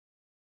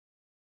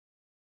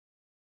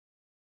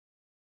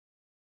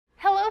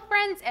Hello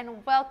friends,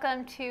 and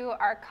welcome to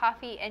our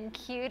Coffee and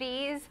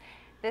Cuties.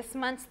 This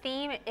month's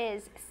theme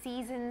is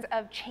Seasons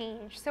of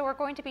Change. So we're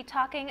going to be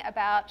talking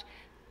about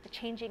the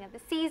changing of the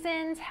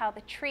seasons, how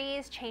the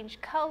trees change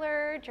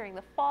color during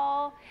the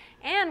fall,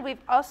 and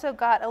we've also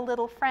got a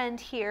little friend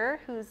here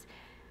who's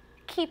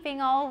keeping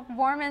all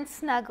warm and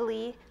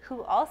snuggly,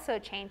 who also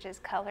changes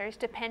colors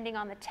depending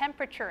on the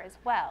temperature as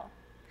well.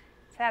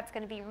 So that's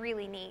going to be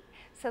really neat.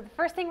 So the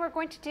first thing we're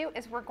going to do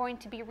is we're going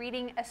to be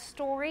reading a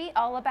story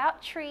all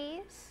about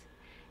trees,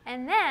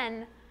 and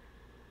then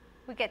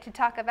we get to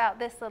talk about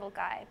this little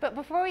guy. But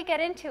before we get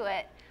into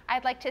it,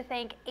 I'd like to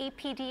thank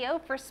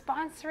APDO for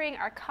sponsoring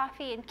our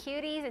Coffee and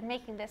Cuties and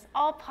making this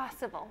all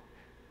possible.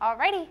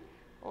 Alrighty,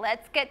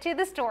 let's get to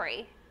the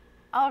story.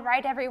 All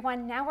right,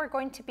 everyone, now we're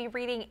going to be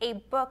reading a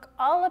book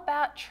all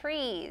about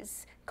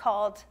trees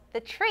called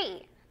The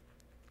Tree.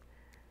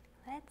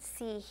 Let's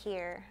see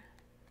here.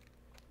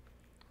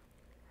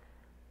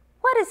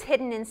 What is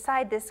hidden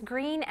inside this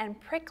green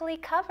and prickly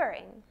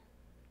covering?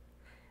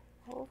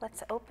 Well,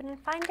 let's open and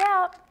find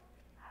out.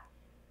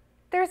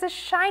 There's a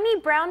shiny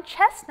brown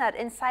chestnut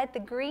inside the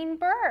green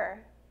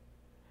burr.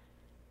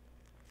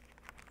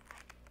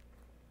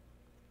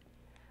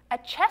 A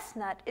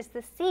chestnut is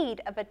the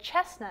seed of a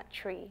chestnut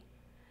tree.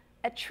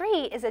 A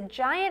tree is a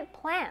giant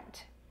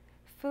plant.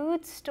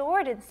 Food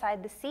stored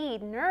inside the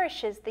seed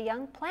nourishes the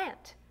young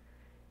plant.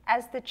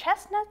 As the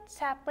chestnut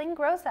sapling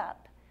grows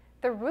up,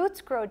 the roots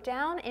grow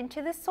down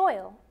into the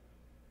soil.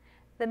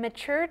 The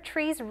mature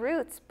tree's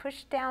roots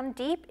push down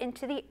deep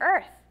into the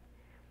earth.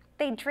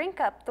 They drink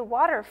up the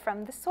water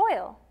from the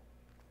soil.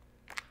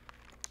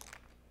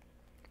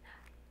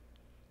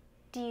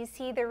 Do you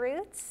see the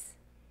roots?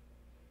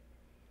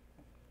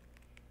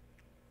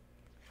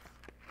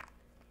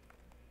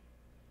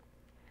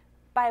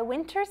 By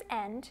winter's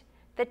end,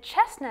 the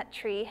chestnut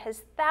tree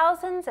has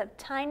thousands of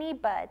tiny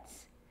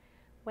buds.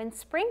 When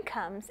spring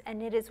comes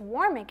and it is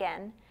warm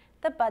again,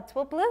 the buds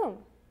will bloom.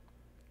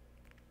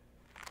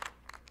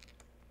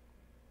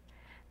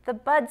 The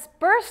buds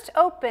burst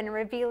open,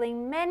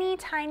 revealing many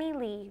tiny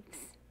leaves.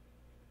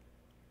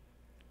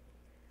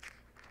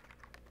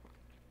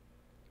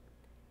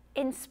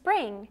 In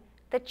spring,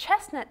 the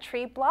chestnut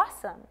tree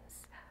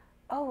blossoms.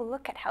 Oh,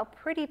 look at how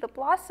pretty the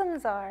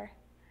blossoms are.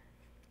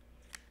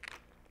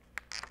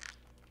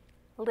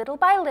 Little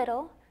by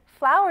little,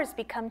 flowers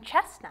become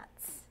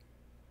chestnuts.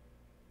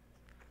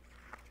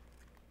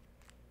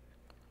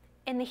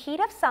 In the heat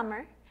of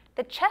summer,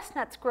 the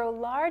chestnuts grow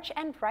large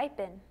and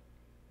ripen.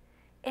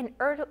 In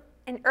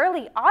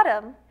early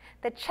autumn,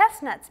 the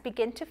chestnuts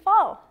begin to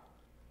fall.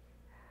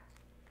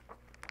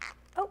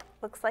 Oh,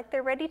 looks like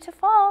they're ready to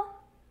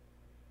fall.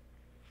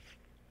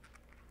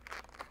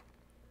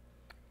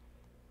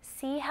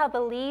 See how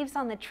the leaves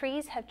on the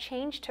trees have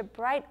changed to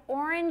bright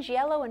orange,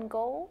 yellow, and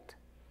gold?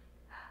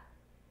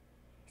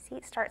 See,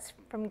 it starts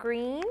from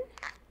green,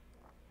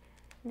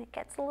 and it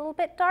gets a little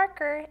bit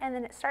darker, and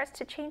then it starts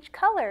to change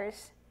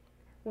colors.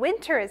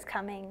 Winter is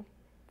coming.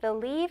 The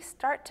leaves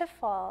start to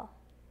fall.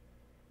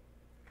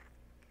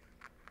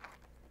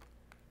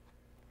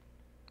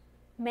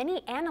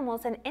 Many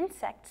animals and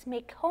insects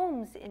make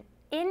homes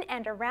in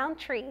and around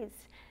trees.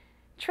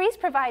 Trees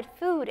provide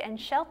food and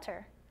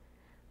shelter.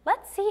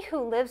 Let's see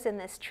who lives in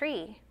this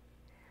tree.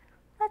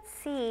 Let's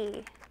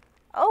see.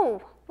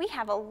 Oh, we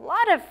have a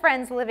lot of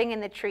friends living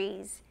in the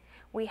trees.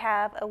 We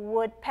have a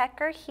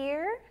woodpecker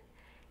here.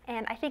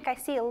 And I think I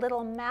see a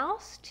little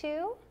mouse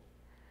too.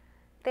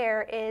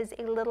 There is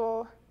a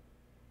little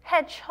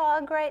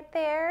hedgehog right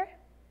there.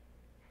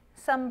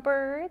 Some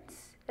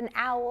birds, an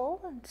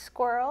owl, and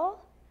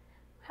squirrel.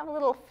 We have a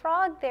little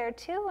frog there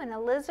too, and a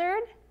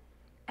lizard,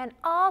 and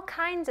all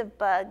kinds of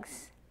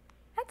bugs.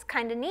 That's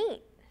kind of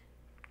neat.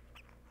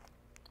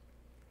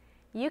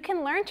 You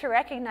can learn to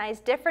recognize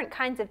different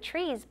kinds of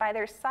trees by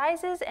their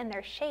sizes and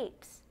their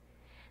shapes.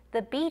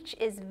 The beech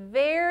is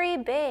very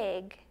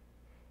big.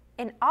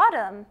 In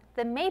autumn,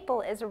 the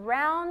maple is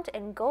round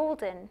and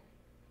golden.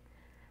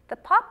 The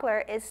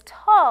poplar is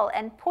tall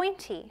and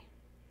pointy.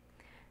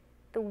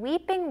 The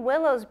weeping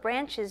willow's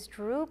branches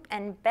droop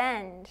and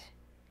bend.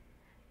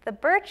 The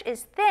birch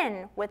is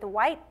thin with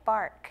white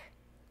bark.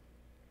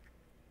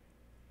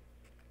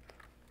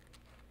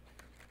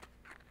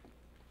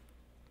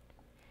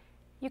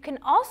 You can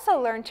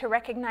also learn to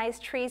recognize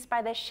trees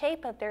by the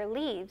shape of their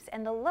leaves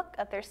and the look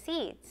of their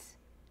seeds.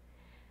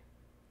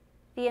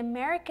 The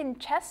American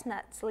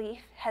chestnut's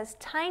leaf has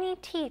tiny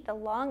teeth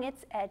along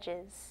its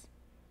edges.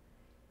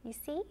 You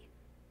see?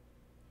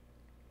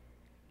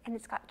 And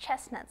it's got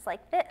chestnuts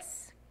like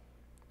this.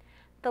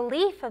 The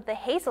leaf of the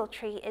hazel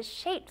tree is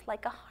shaped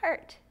like a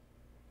heart.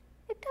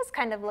 It does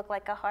kind of look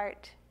like a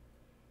heart.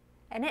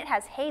 And it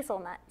has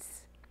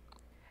hazelnuts.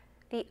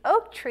 The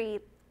oak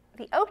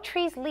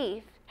tree's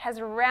leaf has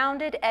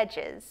rounded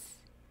edges,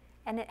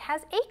 and it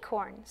has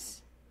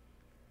acorns.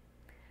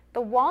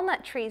 The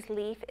walnut tree's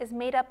leaf is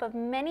made up of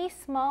many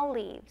small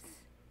leaves,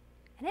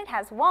 and it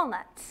has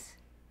walnuts.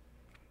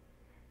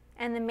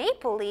 And the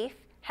maple leaf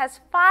has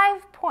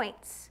 5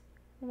 points.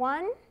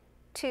 1,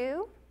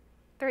 2,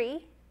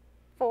 3,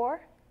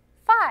 4,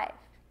 5.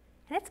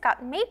 And it's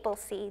got maple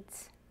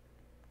seeds.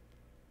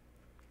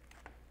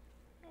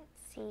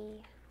 Let's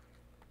see.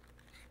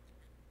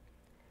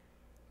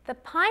 The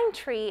pine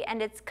tree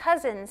and its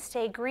cousins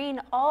stay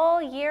green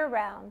all year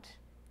round.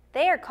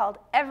 They are called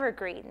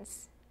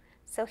evergreens.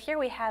 So here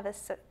we have a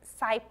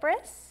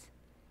cypress,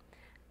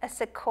 a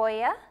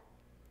sequoia,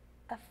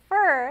 a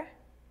fir,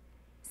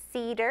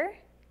 cedar,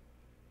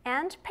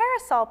 and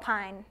parasol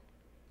pine.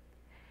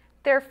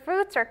 Their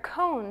fruits are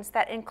cones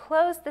that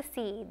enclose the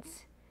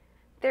seeds.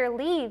 Their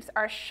leaves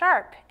are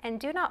sharp and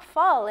do not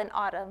fall in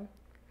autumn.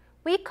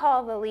 We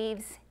call the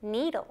leaves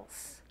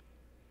needles.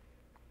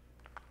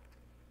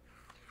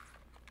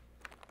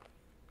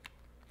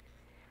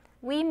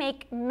 We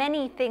make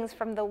many things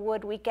from the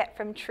wood we get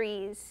from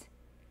trees.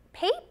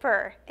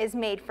 Paper is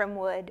made from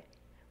wood.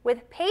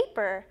 With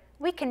paper,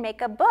 we can make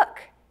a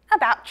book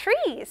about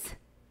trees.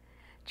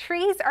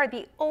 Trees are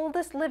the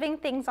oldest living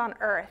things on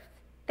earth.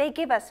 They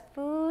give us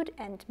food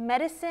and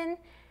medicine.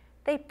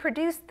 They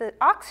produce the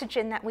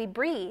oxygen that we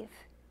breathe.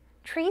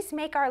 Trees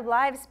make our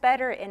lives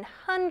better in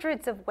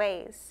hundreds of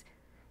ways.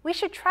 We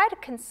should try to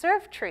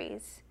conserve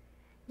trees.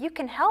 You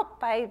can help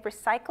by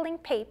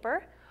recycling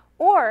paper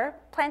or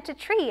plant a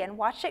tree and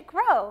watch it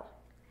grow.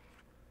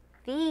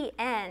 The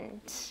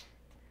end.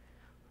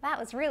 That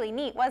was really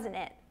neat, wasn't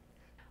it?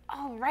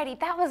 Alrighty,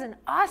 that was an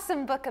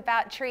awesome book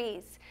about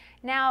trees.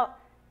 Now,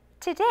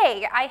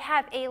 today I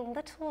have a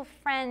little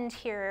friend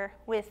here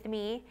with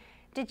me.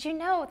 Did you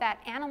know that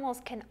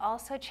animals can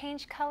also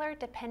change color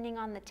depending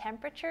on the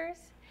temperatures?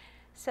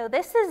 So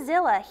this is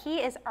Zilla. He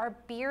is our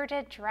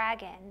bearded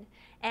dragon,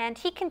 and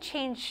he can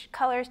change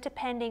colors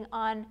depending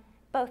on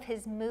both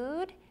his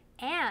mood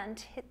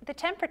and the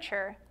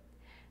temperature.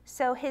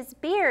 So his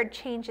beard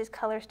changes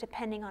colors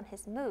depending on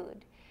his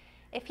mood.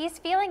 If he's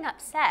feeling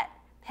upset,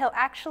 he'll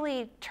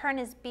actually turn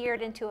his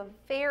beard into a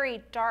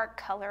very dark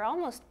color,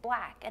 almost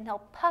black, and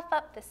he'll puff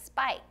up the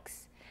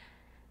spikes.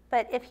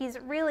 But if he's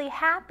really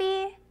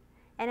happy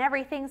and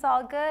everything's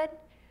all good,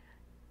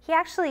 he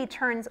actually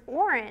turns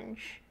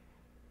orange.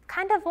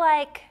 Kind of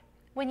like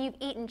when you've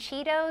eaten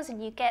Cheetos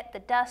and you get the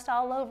dust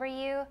all over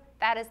you,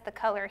 that is the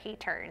color he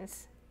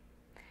turns.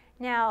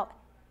 Now,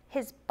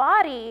 his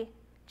body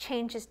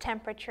changes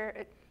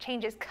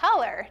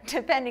color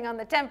depending on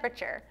the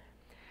temperature.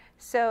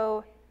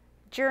 So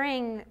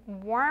during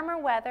warmer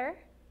weather,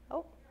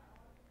 oh,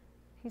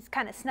 he's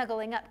kind of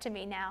snuggling up to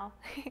me now.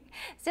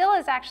 Zilla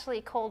is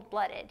actually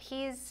cold-blooded.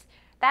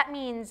 That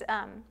means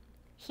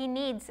he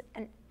needs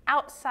an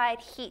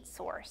outside heat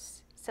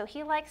source. So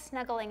he likes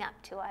snuggling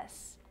up to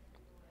us.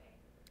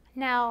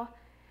 Now,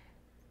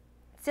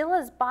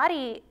 Zilla's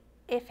body,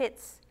 if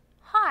it's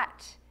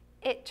hot,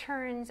 it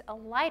turns a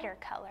lighter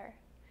color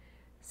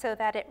so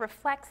that it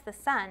reflects the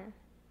sun.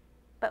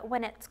 But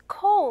when it's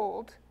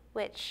cold,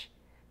 which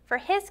for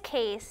his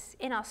case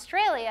in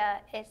Australia,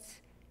 it's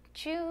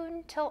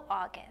June till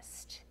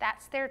August.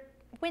 That's their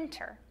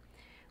winter.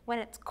 When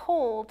it's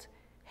cold,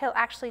 he'll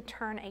actually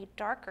turn a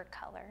darker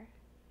color.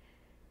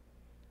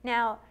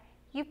 Now,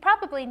 you've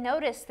probably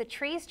noticed the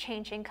trees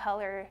changing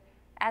color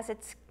as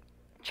it's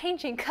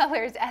changing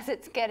colors as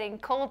it's getting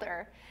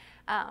colder.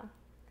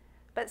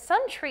 But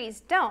some trees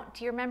don't.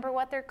 Do you remember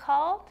what they're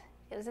called?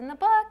 It was in the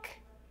book.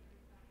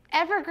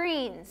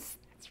 Evergreens.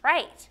 That's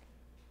right.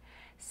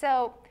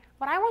 So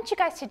what I want you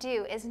guys to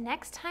do is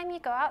next time you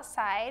go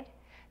outside,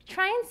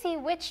 try and see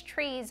which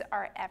trees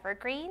are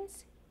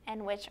evergreens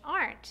and which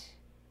aren't.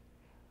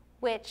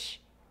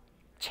 Which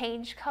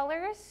change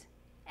colors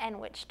and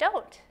which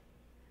don't.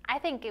 I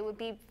think it would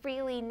be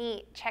really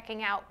neat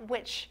checking out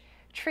which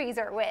trees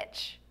are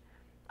which.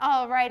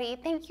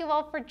 Alrighty, thank you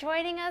all for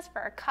joining us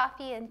for our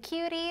Coffee and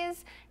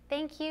Cuties.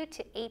 Thank you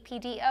to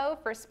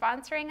APDO for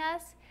sponsoring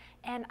us,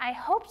 and I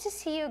hope to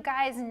see you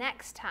guys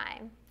next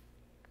time.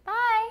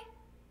 Bye!